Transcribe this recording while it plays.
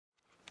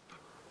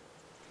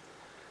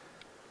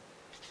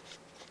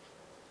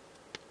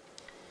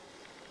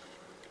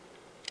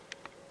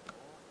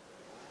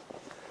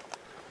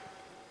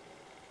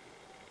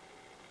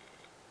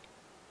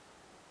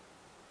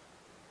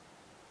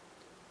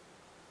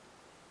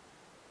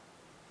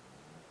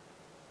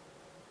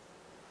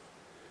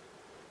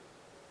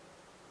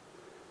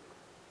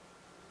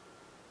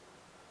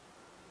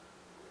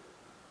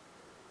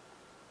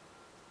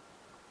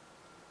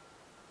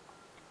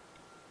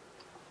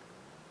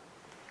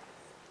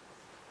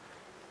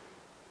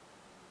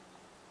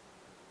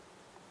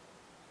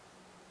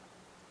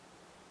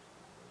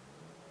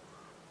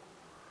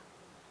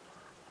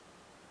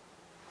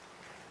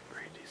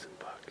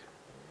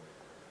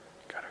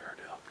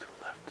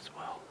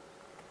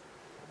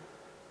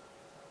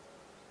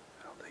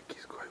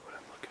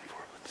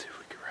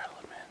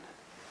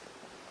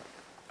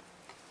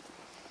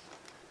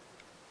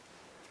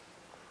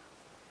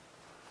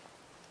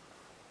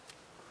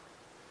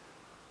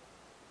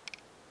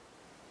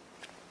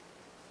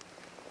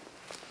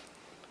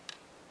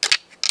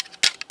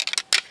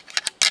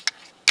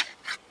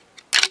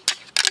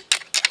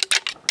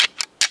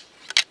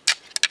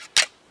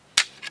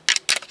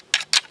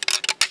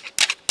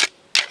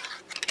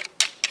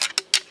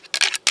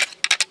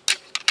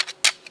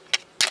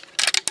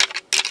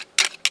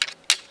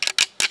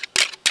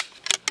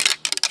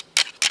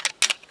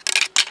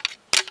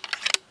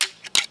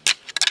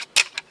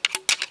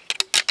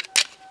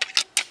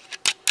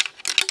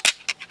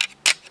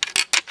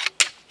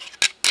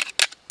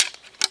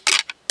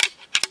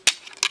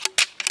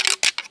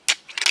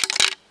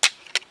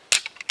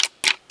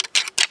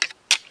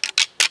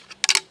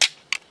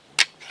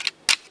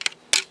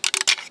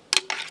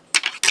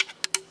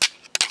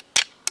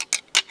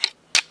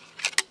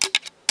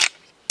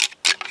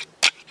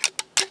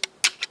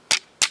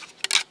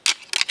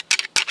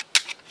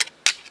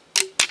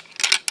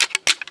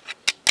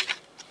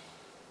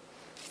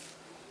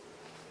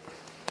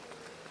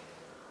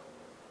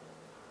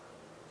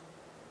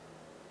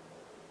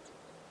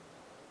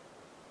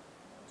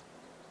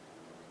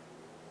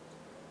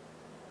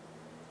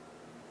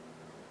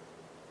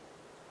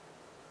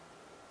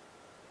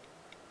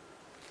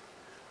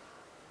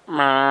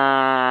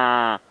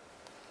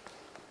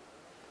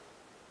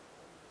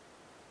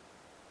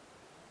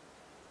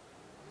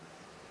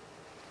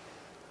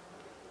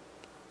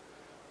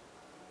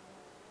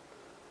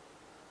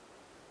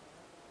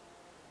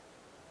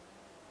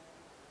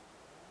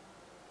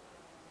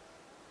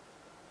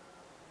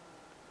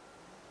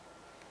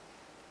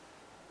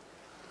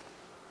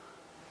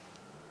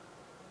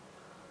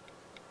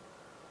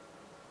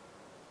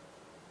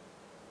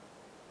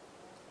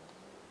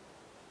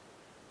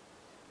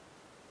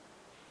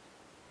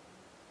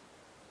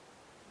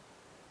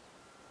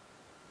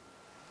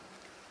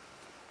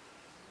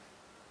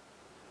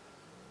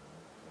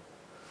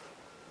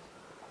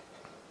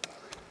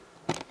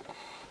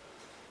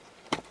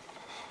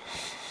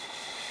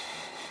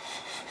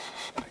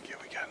Okay,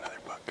 we got another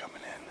buck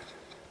coming in.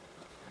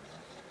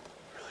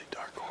 Really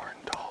dark horn,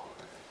 tall.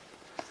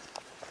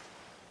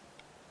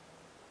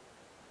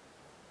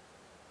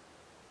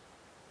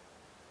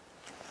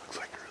 Looks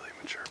like a really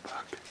mature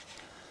buck.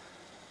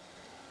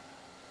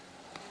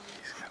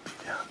 He's gonna be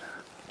down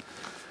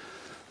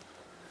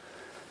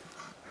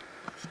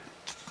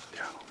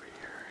over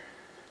here.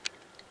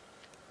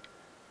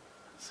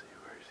 Let's see,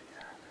 where's he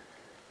at?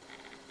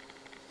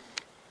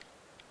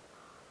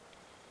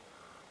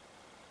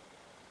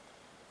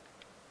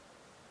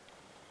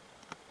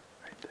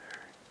 Right there.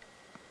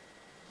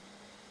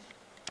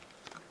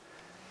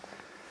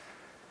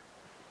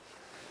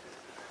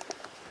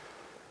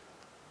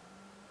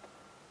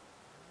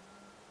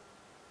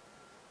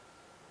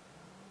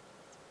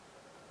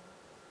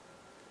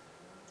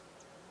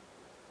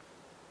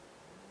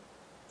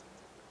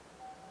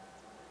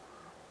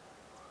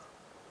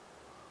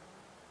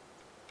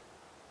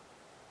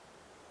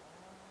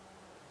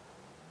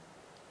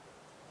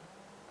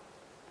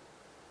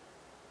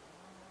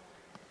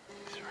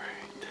 He's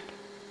right.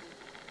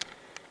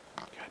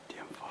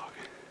 Goddamn fog.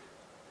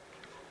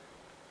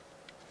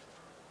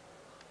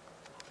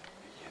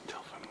 You can't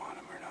tell if I'm on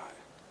him or not.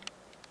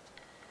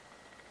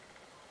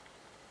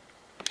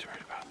 He's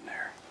right about in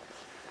there.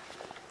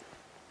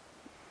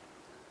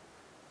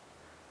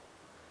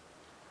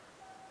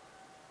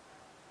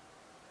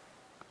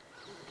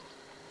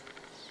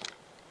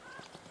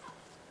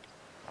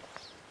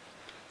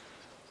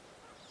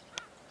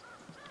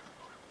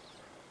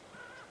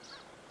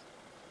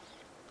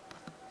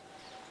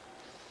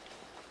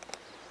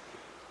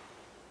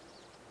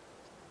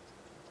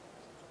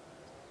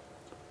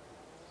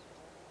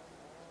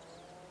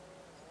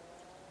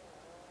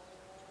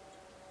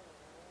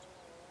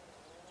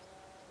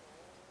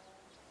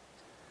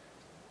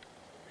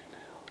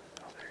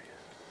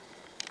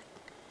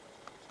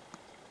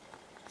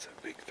 It's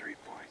a big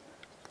 3-point.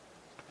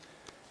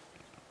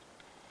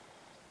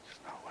 It's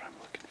not what I'm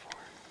looking for.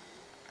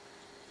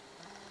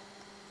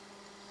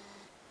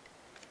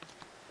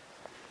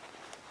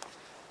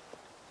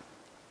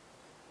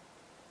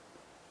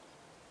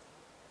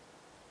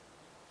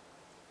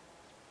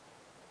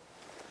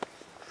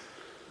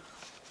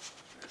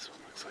 This one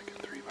looks like a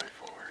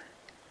 3x4.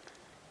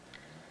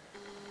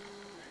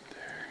 Right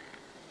there.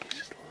 He's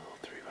just a little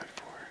 3x4.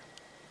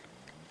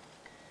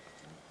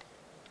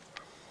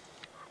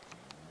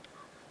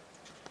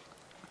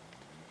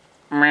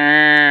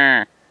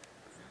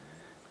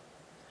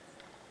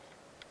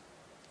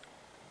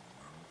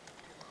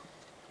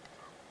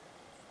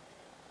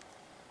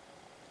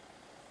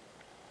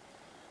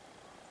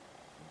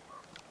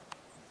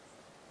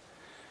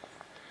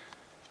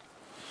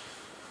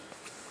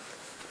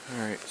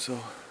 Alright, so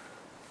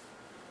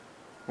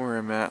where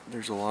I'm at,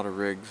 there's a lot of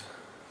rigs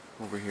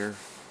over here.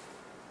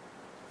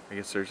 I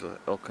guess there's an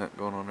elk hunt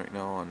going on right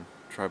now on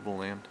tribal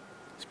land.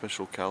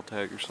 Special cow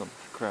tag or some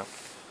crap.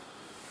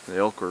 The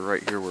elk were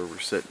right here where we're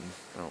sitting.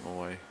 I don't know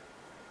why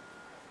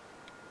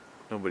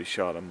nobody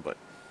shot them, but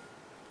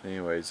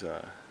anyways,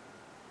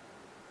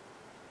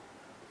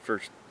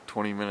 first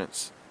 20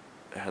 minutes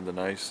I had the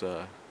nice,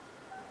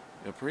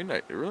 pretty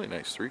nice, really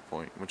nice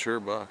 3-point,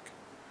 mature buck.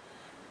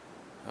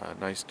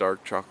 Nice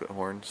dark chocolate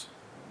horns.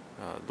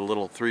 The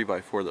little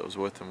 3x4 that was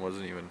with him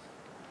wasn't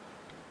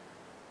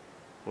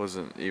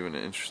even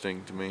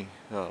interesting to me.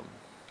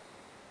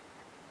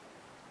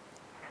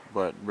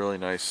 But really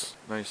nice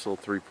little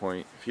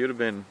 3-point. If you'd have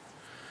been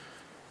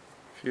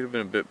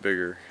a bit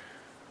bigger,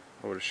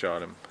 I would have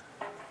shot him.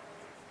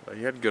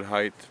 He had good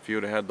height. If he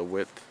would have had the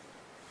width,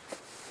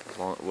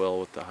 well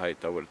with the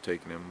height, I would have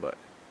taken him. But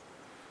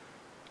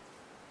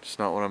it's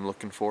not what I'm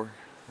looking for.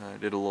 I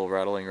did a little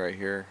rattling right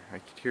here. I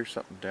could hear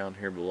something down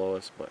here below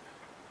us, but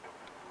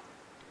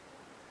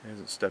he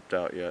hasn't stepped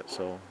out yet.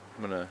 So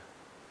I'm gonna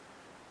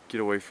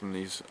get away from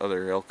these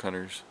other elk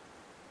hunters.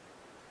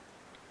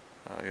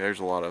 There's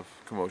a lot of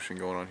commotion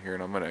going on here,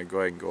 and I'm gonna go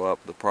ahead and go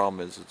up. The problem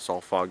is it's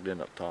all fogged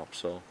in up top,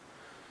 so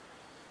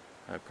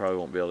I probably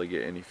won't be able to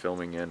get any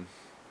filming in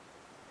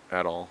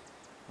at all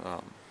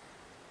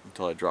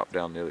until I drop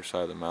down the other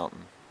side of the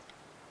mountain.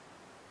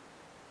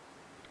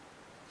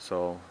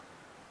 So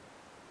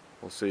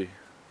we'll see.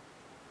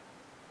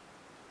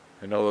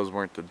 I know those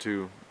weren't the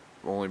two.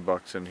 2 only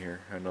bucks in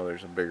here. I know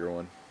there's a bigger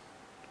one.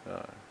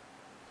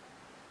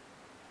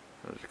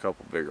 There's a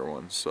couple bigger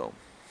ones, so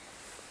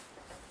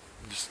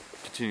just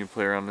continue to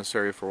play around this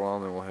area for a while,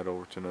 and then we'll head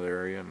over to another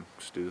area and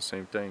just do the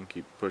same thing.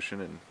 Keep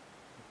pushing and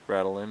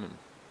rattling and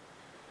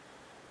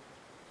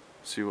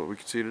see what we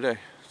can see today.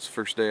 It's the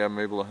first day I'm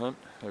able to hunt.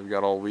 I've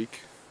got all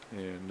week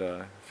and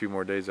a few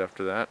more days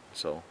after that,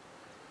 so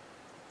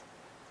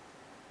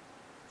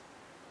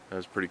that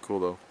was pretty cool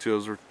though. Two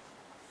of those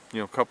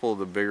were, a couple of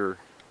the bigger,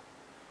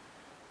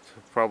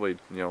 probably,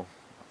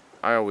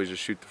 I always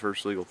just shoot the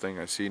first legal thing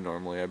I see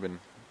normally. I've been,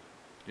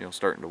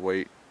 starting to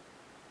wait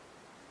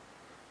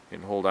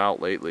and hold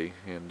out lately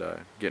and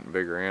getting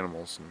bigger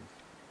animals, and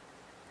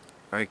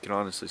I can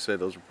honestly say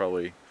those are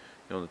probably,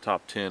 in the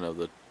top 10 of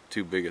the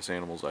two biggest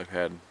animals I've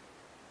had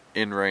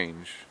in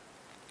range,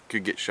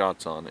 could get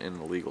shots on in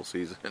the legal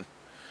season.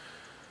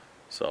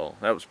 So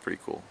that was pretty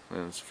cool,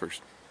 and it's the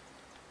first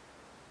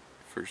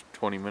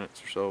 20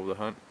 minutes or so of the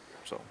hunt.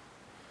 So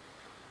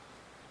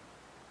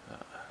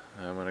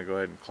I'm gonna go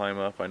ahead and climb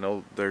up. I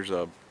know there's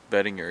a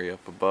bedding area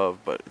up above,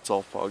 but it's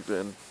all fogged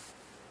in,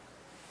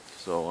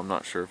 so I'm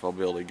not sure if I'll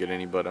be able to get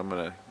any, but I'm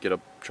gonna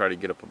try to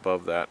get up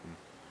above that and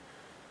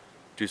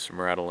do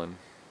some rattling,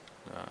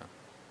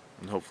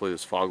 and hopefully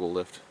this fog will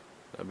lift.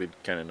 That'd be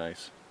kind of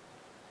nice.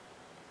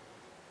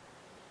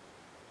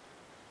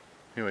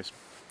 Anyways,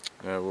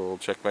 we'll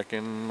check back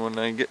in when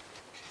I get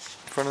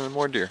in front of the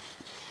more deer.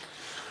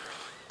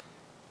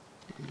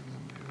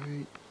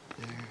 Right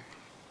there.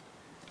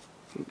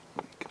 Ooh,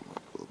 let me come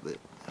up a little bit.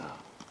 Oh.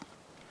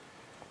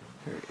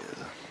 There he is.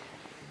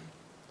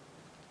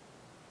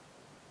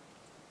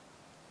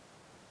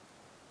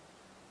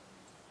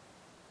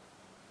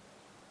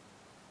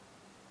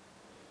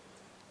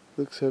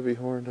 Looks heavy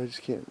horned. I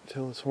just can't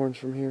tell his horns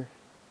from here.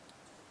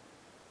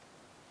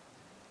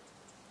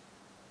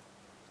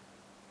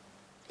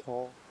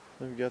 Tall.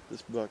 I've got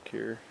this buck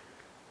here.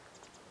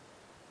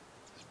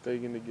 He's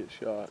begging to get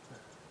shot.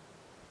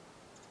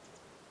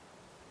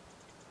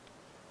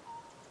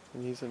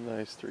 And he's a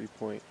nice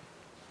 3-point.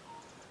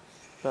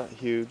 Not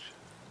huge,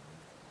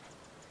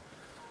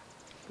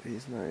 but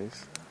he's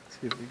nice. Let's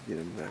see if we can get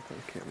him back on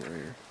camera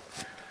here.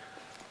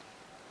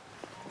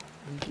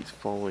 I think he's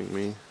following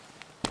me.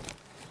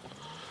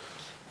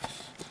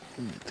 Let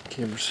me get the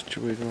camera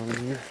situated on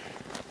him here.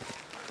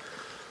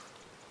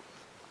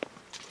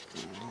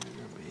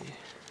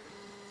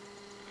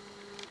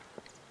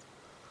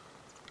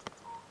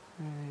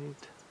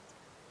 Right.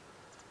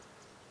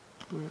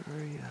 Where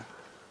are you?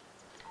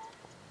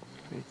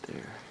 Right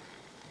there.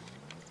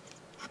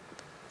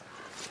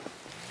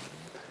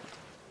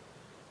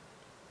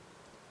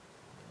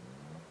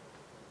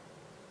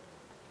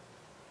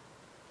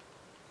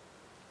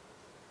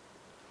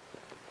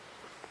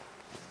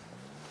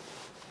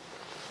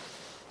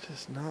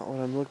 Just not what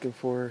I'm looking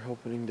for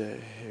opening day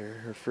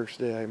here, or first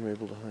day I'm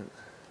able to hunt.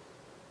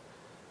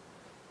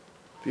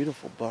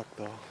 Beautiful buck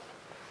though.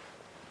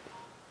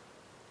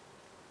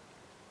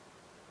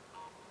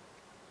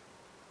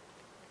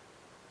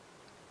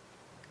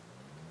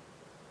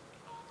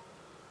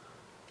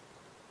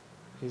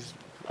 He's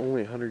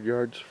only 100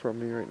 yards from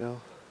me right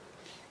now.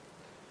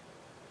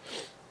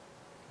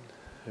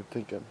 I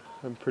think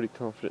I'm pretty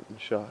confident in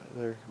the shot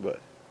there,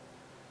 but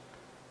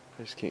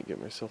I just can't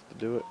get myself to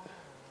do it.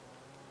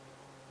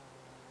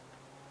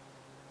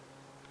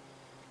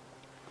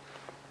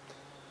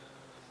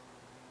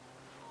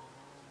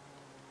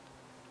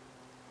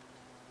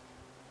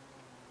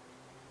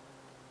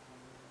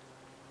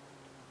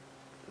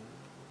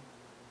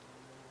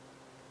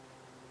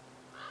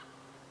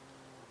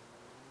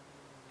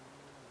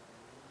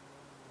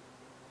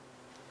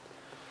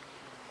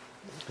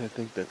 I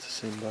think that's the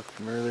same buck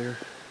from earlier.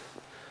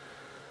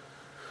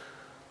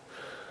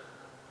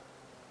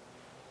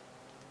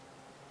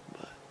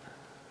 But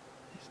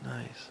he's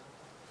nice.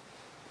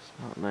 It's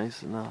not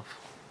nice enough.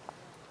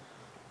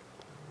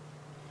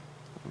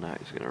 Now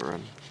he's gonna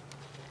run.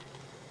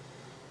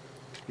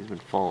 He's been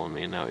following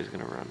me and now he's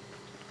gonna run.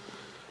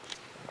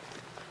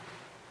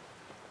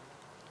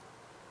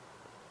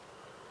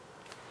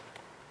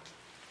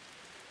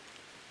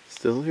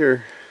 Still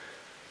here.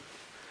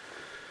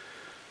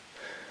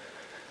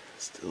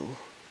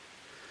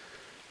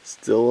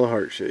 Still a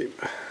heart shape.